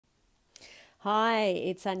Hi,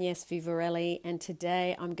 it's Agnes Vivarelli, and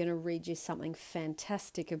today I'm going to read you something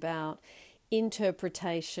fantastic about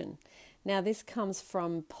interpretation. Now, this comes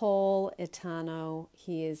from Paul Itano.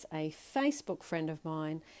 He is a Facebook friend of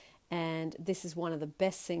mine, and this is one of the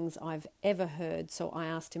best things I've ever heard. So I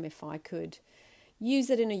asked him if I could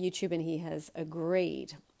use it in a YouTube, and he has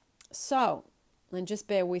agreed. So, and just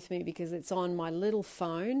bear with me because it's on my little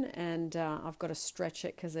phone, and I've got to stretch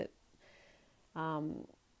it because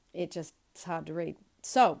it's hard to read.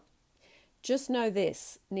 So, just know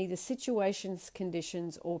this: neither situations,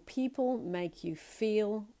 conditions, or people make you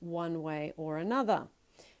feel one way or another.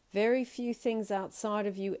 Very few things outside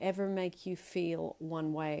of you ever make you feel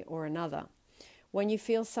one way or another. When you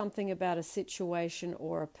feel something about a situation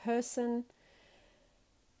or a person,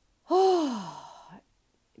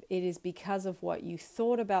 it is because of what you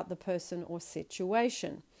thought about the person or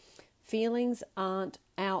situation. Feelings aren't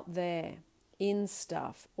out there in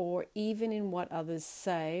stuff or even in what others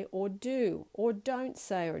say or do or don't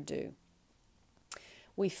say or do.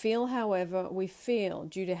 We feel however we feel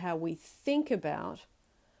due to how we think about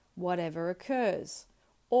whatever occurs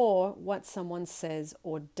or what someone says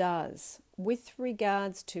or does. With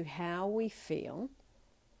regards to how we feel,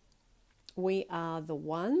 we are the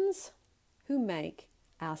ones who make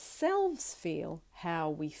ourselves feel how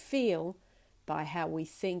we feel by how we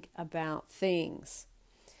think about things.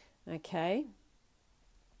 Okay.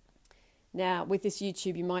 Now, with this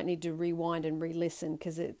YouTube, you might need to rewind and re-listen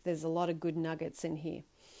because there's a lot of good nuggets in here.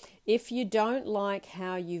 If you don't like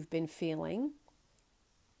how you've been feeling,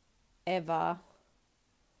 if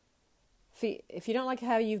you don't like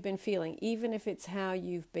how you've been feeling, even if it's how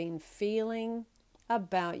you've been feeling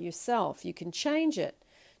about yourself, you can change it.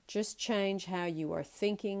 Just change how you are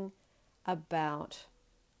thinking about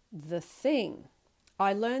the thing.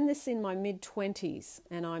 I learned this in my mid-20s,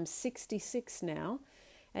 and I'm 66 now,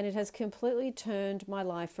 and it has completely turned my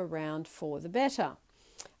life around for the better.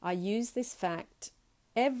 I use this fact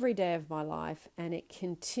every day of my life, and it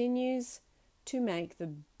continues to make the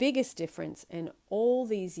biggest difference in all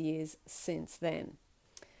these years since then.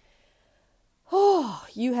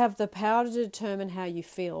 You have the power to determine how you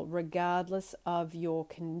feel, regardless of your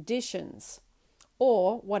conditions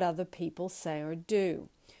or what other people say or do.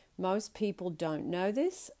 Most people don't know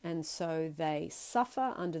this, and so they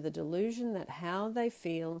suffer under the delusion that how they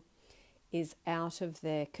feel is out of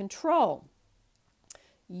their control.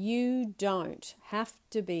 You don't have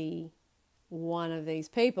to be one of these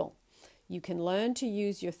people. You can learn to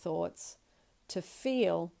use your thoughts to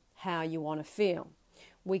feel how you want to feel.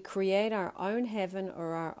 We create our own heaven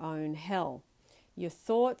or our own hell. Your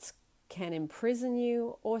thoughts can imprison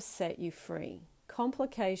you or set you free.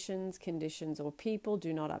 Complications, conditions, or people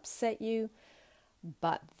do not upset you,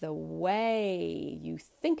 but the way you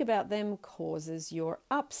think about them causes your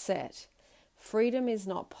upset. Freedom is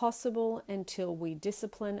not possible until we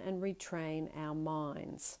discipline and retrain our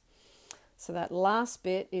minds. So that last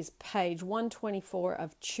bit is page 124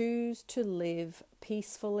 of Choose to Live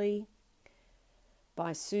Peacefully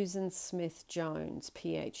by Susan Smith Jones,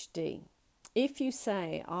 PhD. If you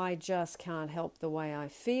say, I just can't help the way I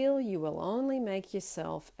feel, you will only make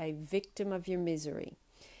yourself a victim of your misery.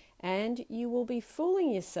 And you will be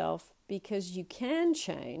fooling yourself because you can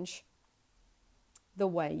change the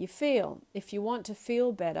way you feel. If you want to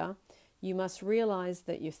feel better, you must realize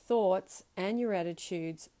that your thoughts and your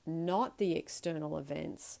attitudes, not the external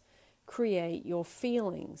events, create your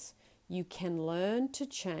feelings. You can learn to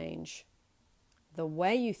change the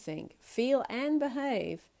way you think, feel, and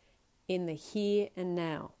behave in the here and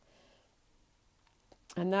now.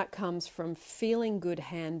 And that comes from Feeling Good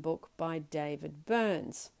Handbook by David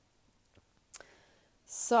Burns.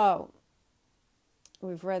 So,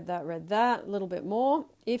 we've read that, a little bit more.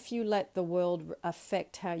 If you let the world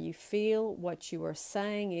affect how you feel, what you are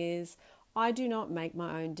saying is, I do not make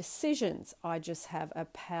my own decisions. I just have a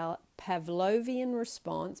Pavlovian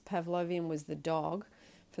response. Pavlovian was the dog,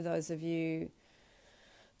 for those of you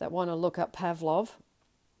that want to look up Pavlov.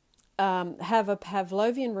 Have a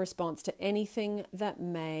Pavlovian response to anything that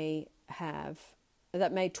may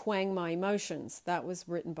twang my emotions. That was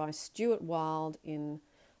written by Stuart Wilde in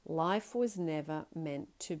Life Was Never Meant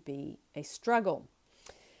to Be a Struggle.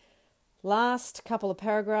 Last couple of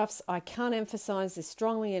paragraphs. I can't emphasize this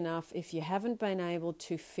strongly enough. If you haven't been able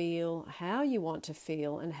to feel how you want to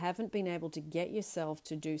feel and haven't been able to get yourself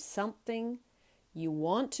to do something you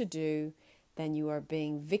want to do, then you are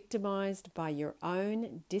being victimized by your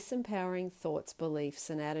own disempowering thoughts, beliefs,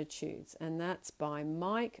 and attitudes. And that's by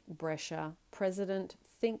Mike Brescia, President,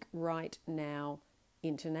 Think Right Now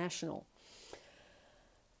International.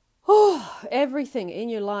 Oh, everything in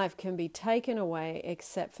your life can be taken away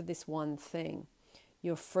except for this one thing: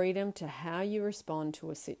 your freedom to how you respond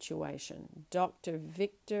to a situation. Dr.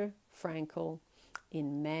 Viktor Frankl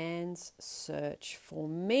in Man's Search for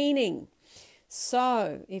Meaning.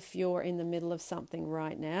 So, if you're in the middle of something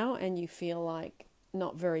right now and you feel like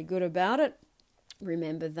not very good about it,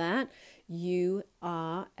 remember that you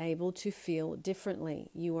are able to feel differently.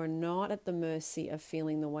 You are not at the mercy of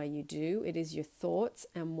feeling the way you do. It is your thoughts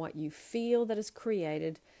and what you feel that has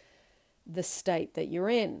created the state that you're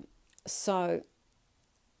in. So,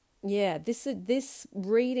 yeah, this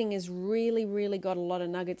reading has really got a lot of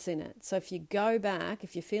nuggets in it. So if you go back,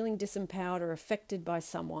 if you're feeling disempowered or affected by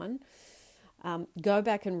someone, go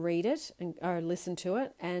back and read it or listen to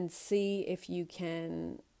it and see if you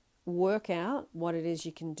can work out what it is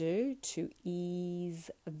you can do to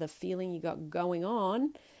ease the feeling you got going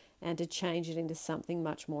on and to change it into something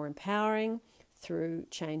much more empowering through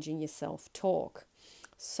changing your self-talk.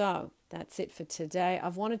 So that's it for today.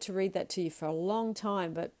 I've wanted to read that to you for a long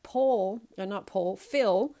time, but Phil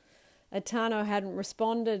Itano hadn't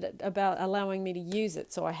responded about allowing me to use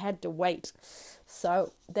it, so I had to wait.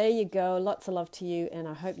 So there you go. Lots of love to you, and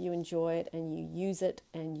I hope you enjoy it and you use it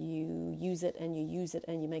and you use it and you use it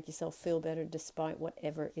and you make yourself feel better despite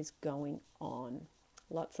whatever is going on.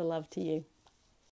 Lots of love to you.